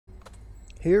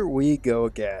Here we go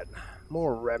again.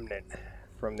 More Remnant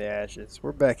from the ashes.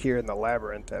 We're back here in the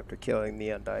labyrinth after killing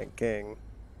the Undying King.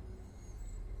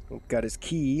 We've got his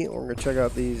key. We're going to check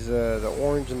out these, the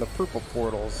orange and the purple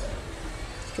portals.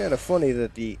 It's kind of funny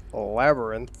that the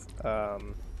labyrinth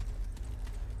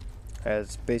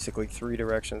has basically 3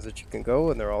 directions that you can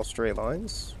go, and they're all straight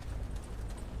lines.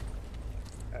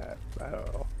 I don't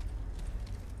know.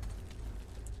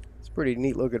 It's a pretty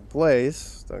neat looking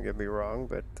place, don't get me wrong,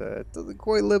 but it doesn't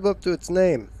quite live up to its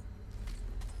name.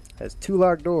 It has 2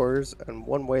 locked doors and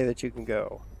 1 way that you can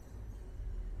go.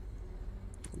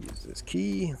 Use this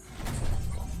key.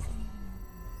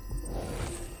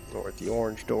 Or at the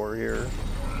orange door here,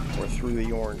 or through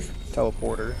the orange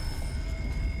teleporter.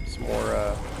 Some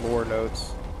more lore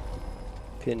notes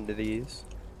pinned to these.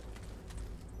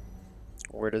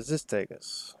 Where does this take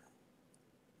us?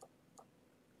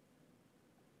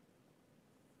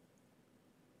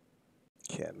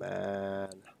 Come on.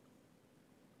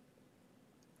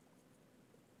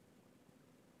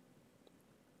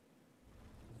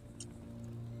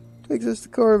 Takes us to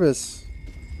Corvus.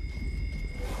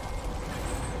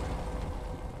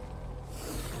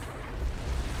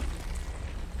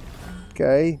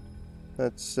 Okay,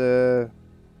 that's where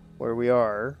we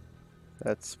are.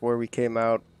 That's where we came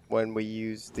out when we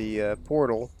used the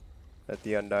portal at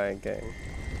the Undying King.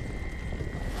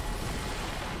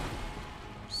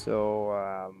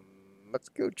 So, let's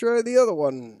go try the other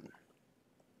one.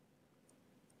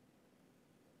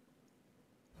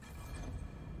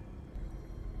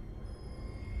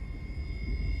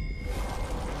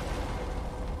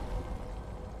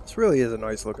 This really is a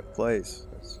nice looking place.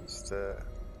 It's just,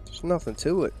 there's nothing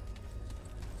to it.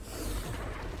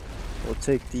 We'll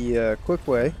take the quick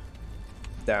way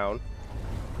down.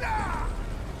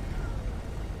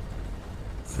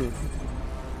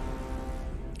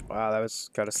 Wow, that was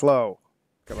kind of slow.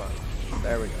 Come on.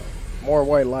 There we go. More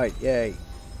white light. Yay.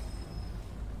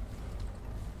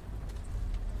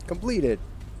 Completed.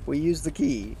 We used the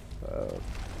key.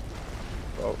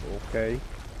 Oh, okay.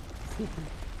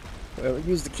 We haven't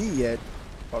used the key yet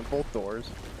on both doors.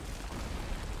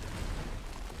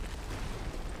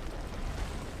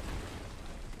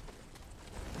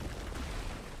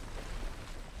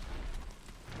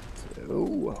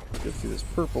 So, get through this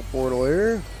purple portal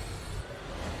here.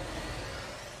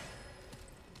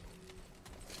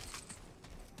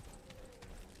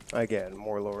 Again,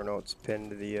 more lower notes pinned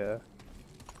to the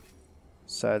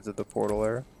sides of the portal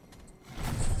there.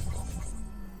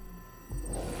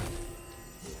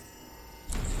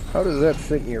 How does that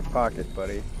fit in your pocket,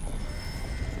 buddy?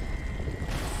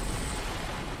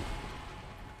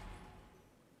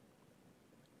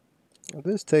 Well,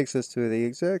 this takes us to the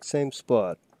exact same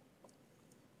spot.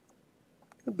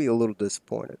 I'll be a little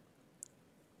disappointed.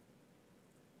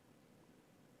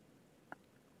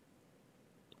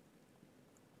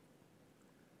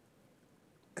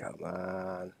 Come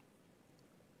on.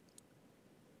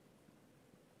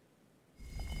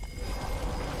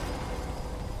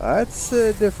 That's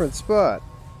a different spot.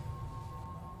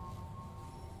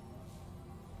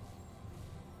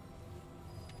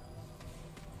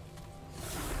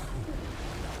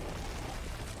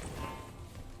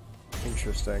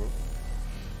 Interesting.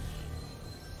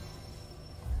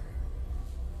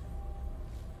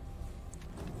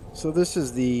 So this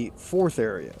is the 4th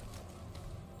area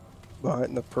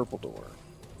behind the purple door.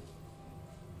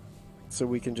 So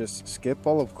we can just skip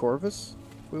all of Corvus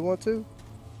if we want to.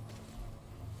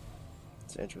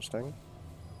 It's interesting.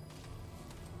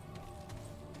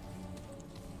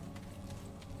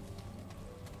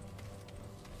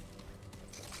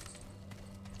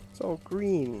 It's all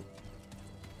green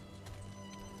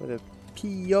with a pea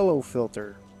yellow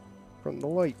filter from the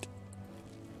light.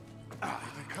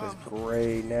 This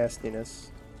gray nastiness.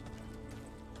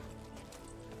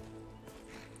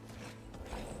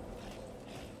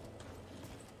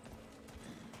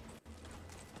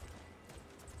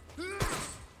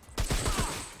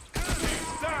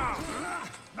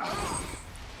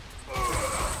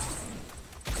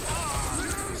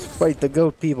 Fight the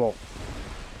goat people.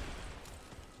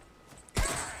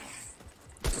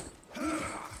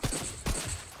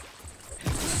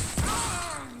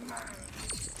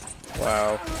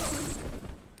 Wow.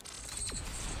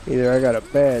 Either I got a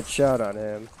bad shot on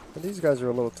him, but these guys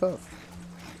are a little tough.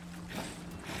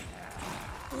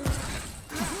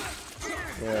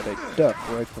 Yeah, they duck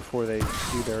right before they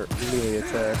do their melee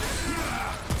attack.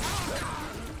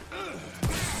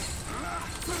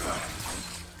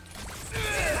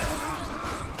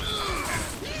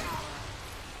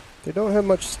 They don't have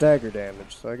much stagger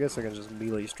damage, so I guess I can just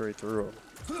melee straight through them.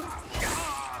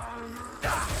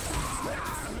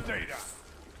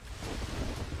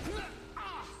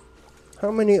 How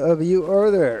many of you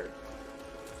are there?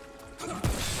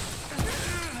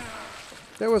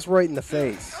 That was right in the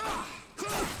face.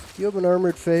 You have an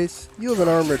armored face? You have an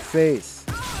armored face.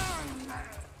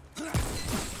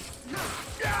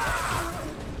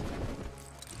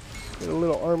 Get a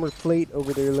little armor plate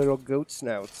over their little goat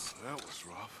snouts. That was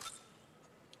rough.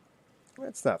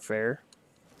 That's not fair.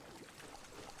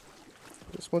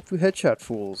 Just went through headshot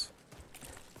fools.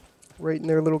 Right in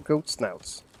their little goat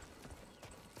snouts.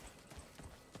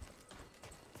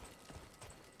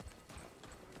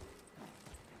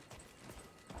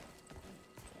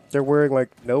 They're wearing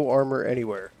like no armor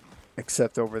anywhere,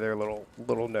 except over their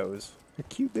little nose. A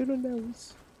cute little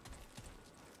nose.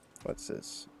 What's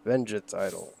this? Vengeance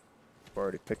idol. I've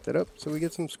already picked it up, so we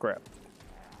get some scrap.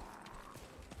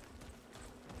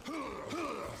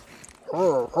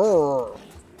 Look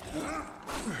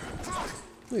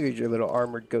at your little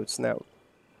armored goat snout.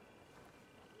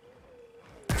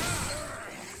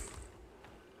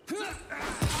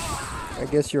 I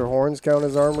guess your horns count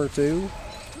as armor too?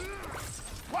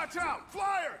 Watch out!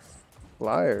 Flyers!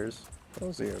 Flyers?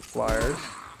 Those are your flyers.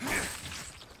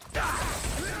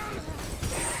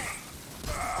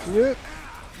 Yep.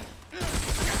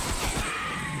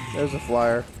 There's a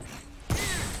flyer.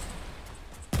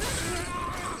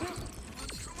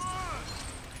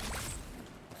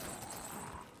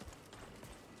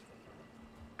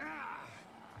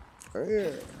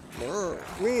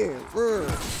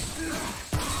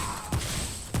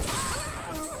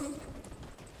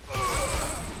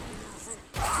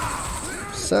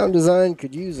 Sound design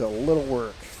could use a little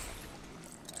work.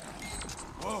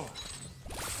 Whoa.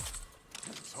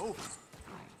 It's over.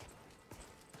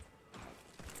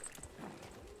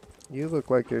 You look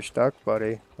like you're stuck,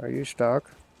 buddy. Are you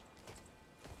stuck?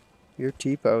 You're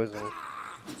T-posing.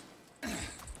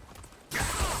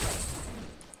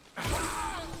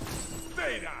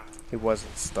 He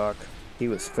wasn't stuck. He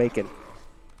was faking.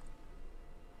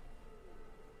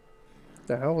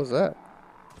 The hell was that?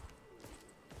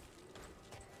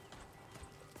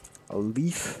 A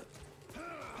leaf?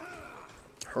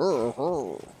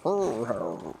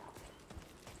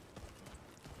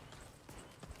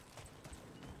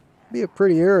 Be a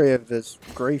pretty area if this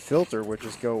gray filter would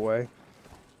just go away.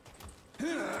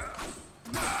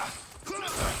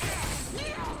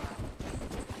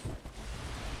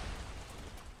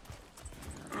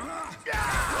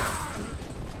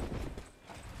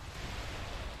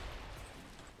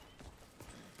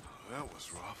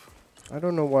 I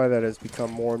don't know why that has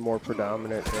become more and more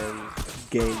predominant in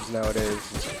games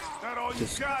nowadays.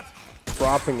 Just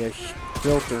dropping a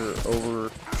filter over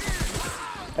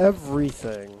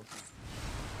everything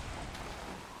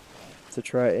to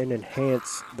try and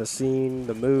enhance the scene,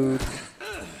 the mood,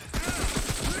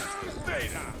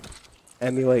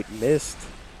 emulate mist.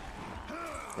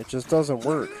 It just doesn't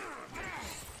work.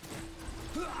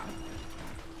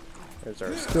 There's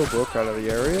our skill book out of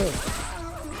the area.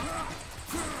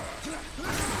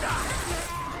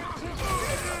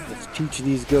 Teach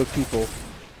these goat people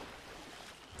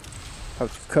how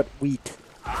to cut wheat.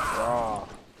 Raw.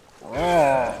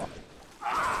 Raw.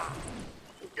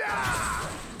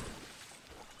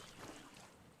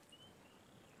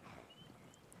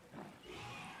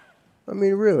 I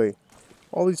mean, really,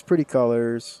 all these pretty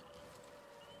colors,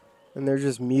 and they're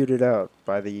just muted out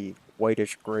by the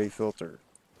whitish gray filter.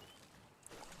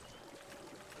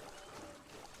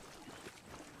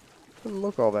 Doesn't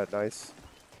look all that nice.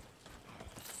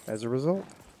 As a result,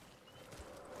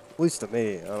 at least to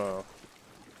me, I don't know.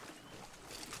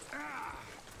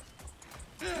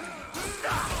 That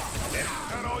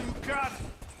all you got?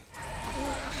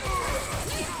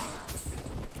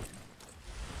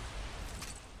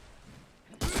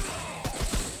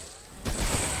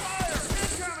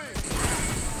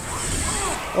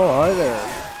 Oh, hi there. I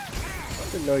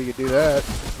didn't know you could do that.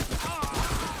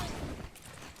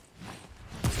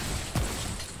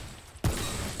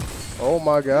 Oh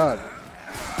my god.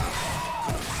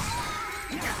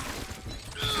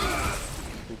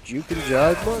 Did you can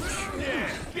jive much?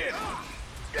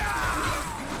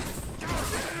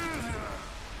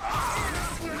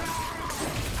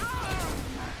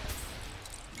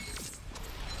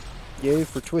 Yay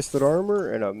for twisted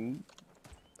armor and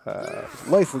a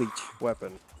life leech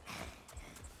weapon.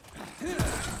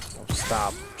 Oh,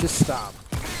 stop. Just stop.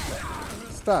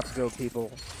 Stop, go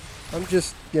people. I'm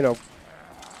just, you know,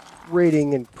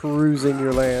 raiding and perusing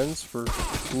your lands for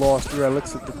lost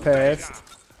relics of the past.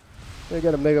 We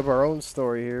gotta make up our own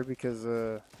story here because,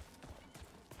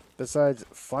 besides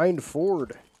find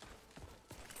Ford,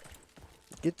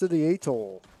 get to the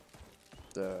atoll,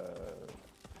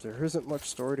 there isn't much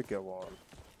story to go on.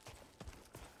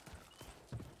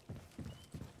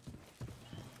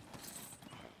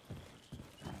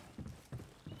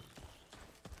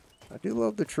 I do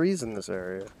love the trees in this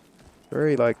area.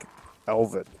 Very, like,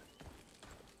 elven.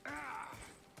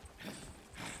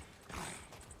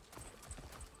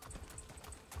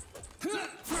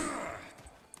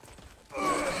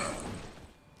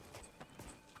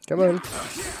 Come on.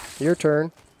 Your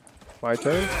turn. My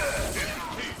turn?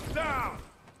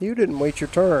 You didn't wait your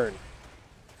turn.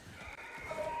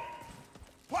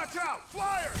 Watch out!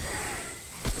 Flyer!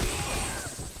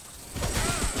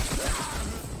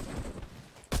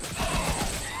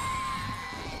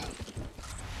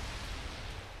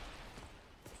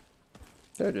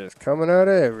 They're just coming out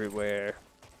of everywhere.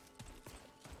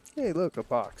 Hey, look, a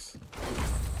box.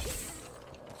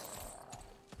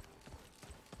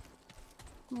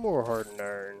 More hardened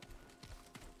iron.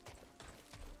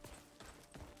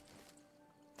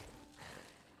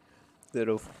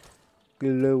 Little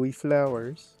glowy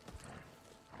flowers.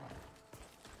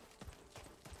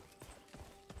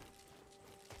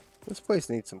 This place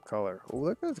needs some color. Oh,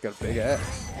 look, that's got a big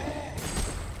axe.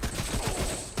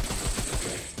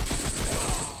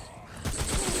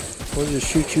 We'll just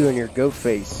shoot you in your goat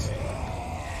face.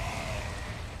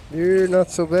 You're not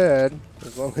so bad,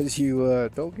 as long as you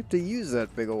don't get to use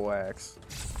that big ol' axe.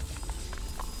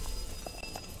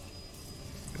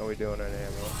 How we doing on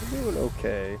ammo? We're doing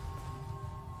okay.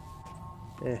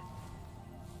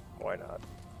 Why not?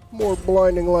 More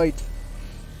blinding light.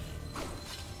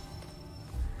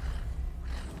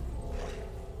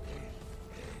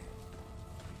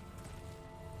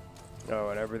 Oh,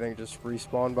 and everything just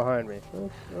respawned behind me. Oh,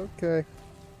 okay.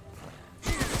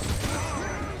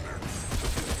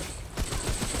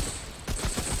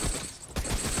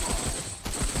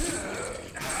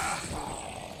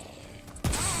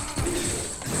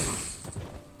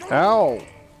 Ow,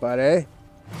 buddy.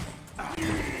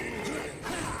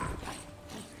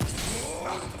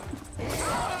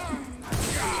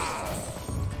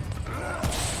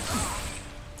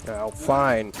 Oh,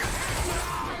 fine.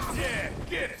 Yeah,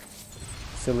 get it.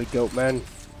 Silly goat man.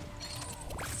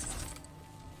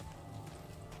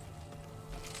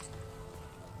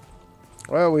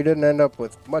 Well, we didn't end up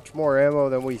with much more ammo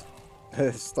than we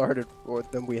started, or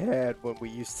than we had when we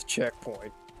used the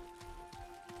checkpoint.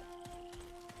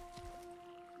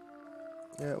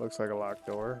 Yeah, it looks like a locked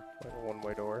door, like a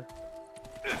one-way door.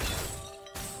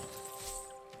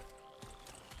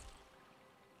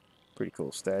 Pretty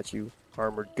cool statue.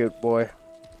 Armored goat boy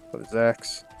with his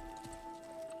axe.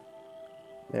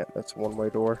 Yeah, that's a one-way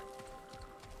door.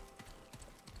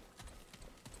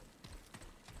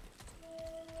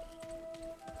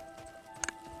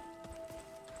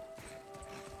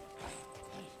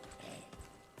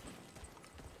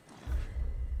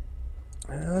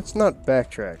 Let's not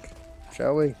backtrack,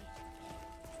 shall we?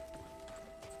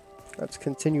 Let's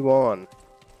continue on.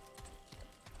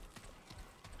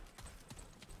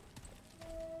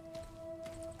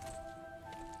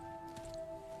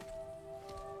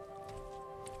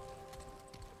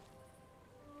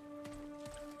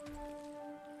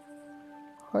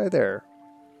 Hi there.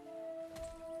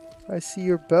 I see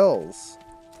your bells.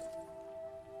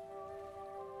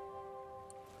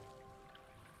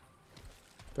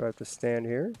 Do I have to stand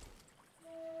here?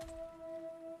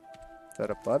 Is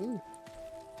that a button?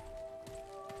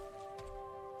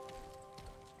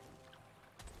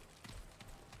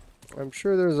 I'm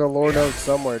sure there's a lore note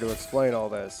somewhere to explain all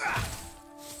this.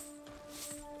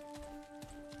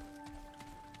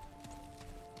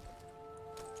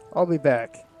 I'll be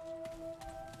back.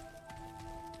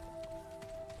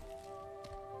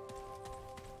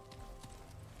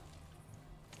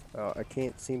 I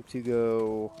can't seem to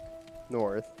go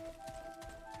north.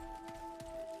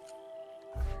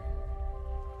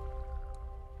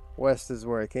 West is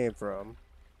where I came from.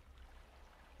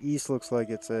 East looks like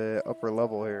it's a upper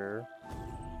level here.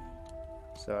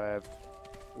 So I have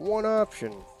one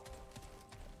option.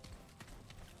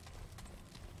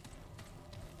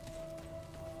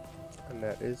 And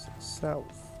that is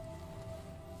south.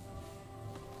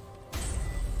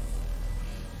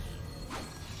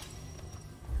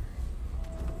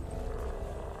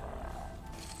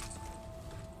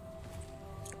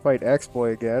 Fight X-Boy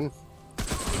again.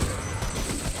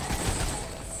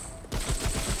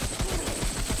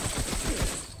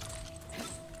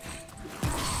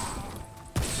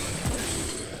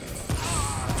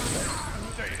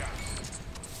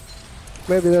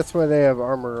 Maybe that's why they have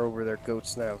armor over their goat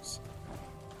snouts.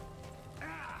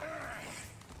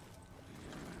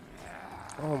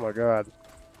 Oh my god.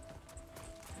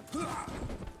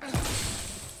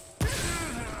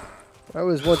 I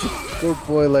was once a goat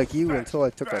boy like you until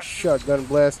I took a shotgun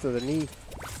blast to the knee.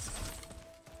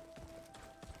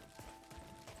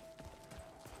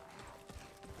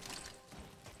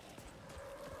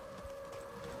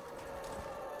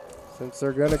 since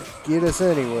they're gonna get us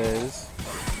anyways.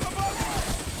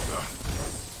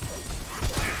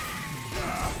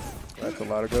 That's a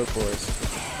lot of goat boys.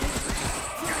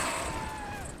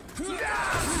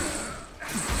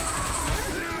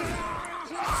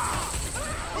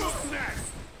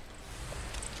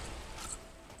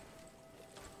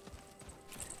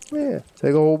 Yeah,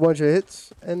 take a whole bunch of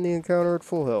hits, end the encounter at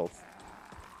full health.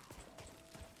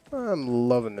 I'm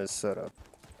loving this setup.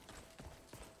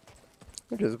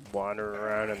 We're just wandering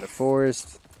around in the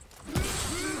forest.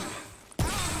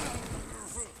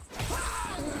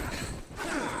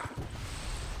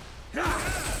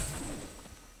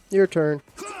 Your turn.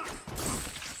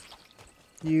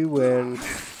 You win.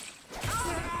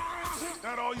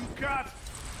 That all you got?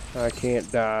 I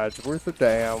can't dodge. Worth a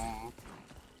damn.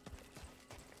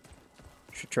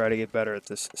 Should try to get better at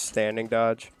this standing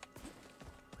dodge.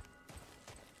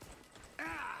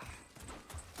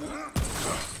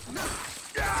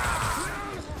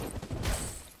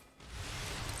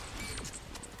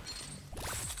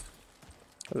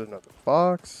 There's another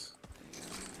box.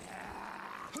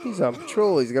 He's on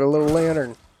patrol. He's got a little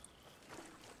lantern.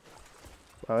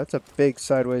 Wow, that's a big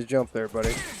sideways jump there,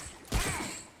 buddy.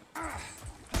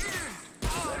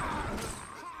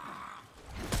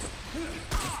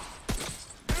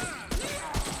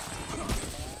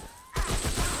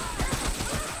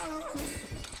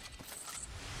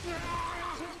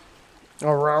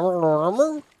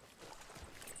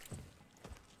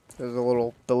 There's a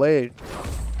little delayed,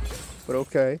 but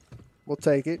okay. We'll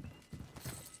take it.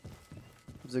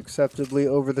 It's acceptably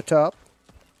over the top.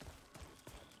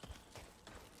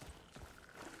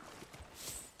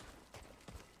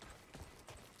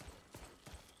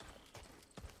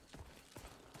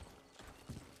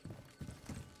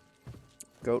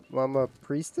 Goat Mama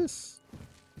Priestess?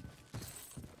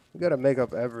 We gotta make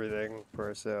up everything for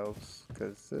ourselves,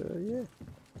 because, yeah.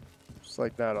 Just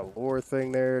like not a lore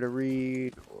thing there to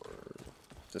read, or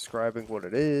describing what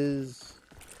it is.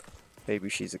 Maybe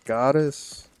she's a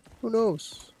goddess. Who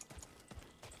knows?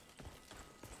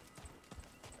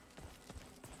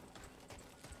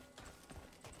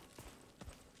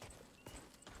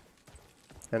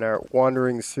 And our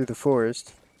wanderings through the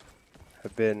forest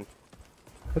have been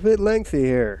a bit lengthy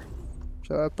here,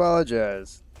 so I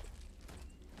apologize.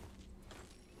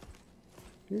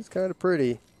 It's kind of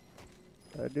pretty.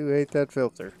 I do hate that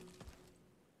filter.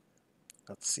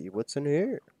 Let's see what's in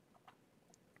here.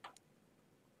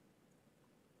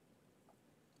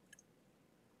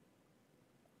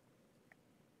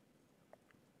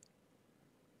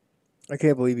 I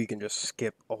can't believe you can just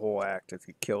skip a whole act if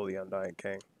you kill the Undying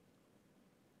King.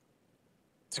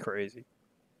 It's crazy.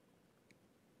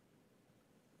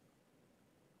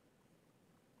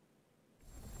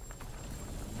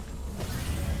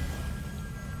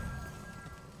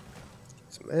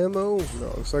 Some ammo. No,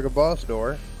 it looks like a boss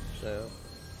door. So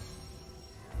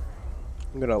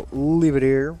I'm gonna leave it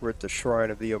here. We're at the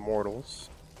Shrine of the Immortals.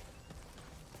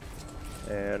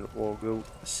 And we'll go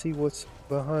see what's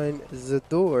behind the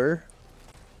door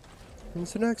in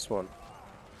the next one.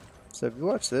 So if you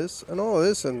watch this and all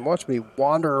this and watch me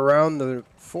wander around the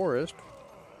forest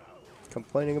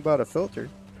complaining about a filter,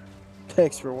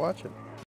 thanks for watching.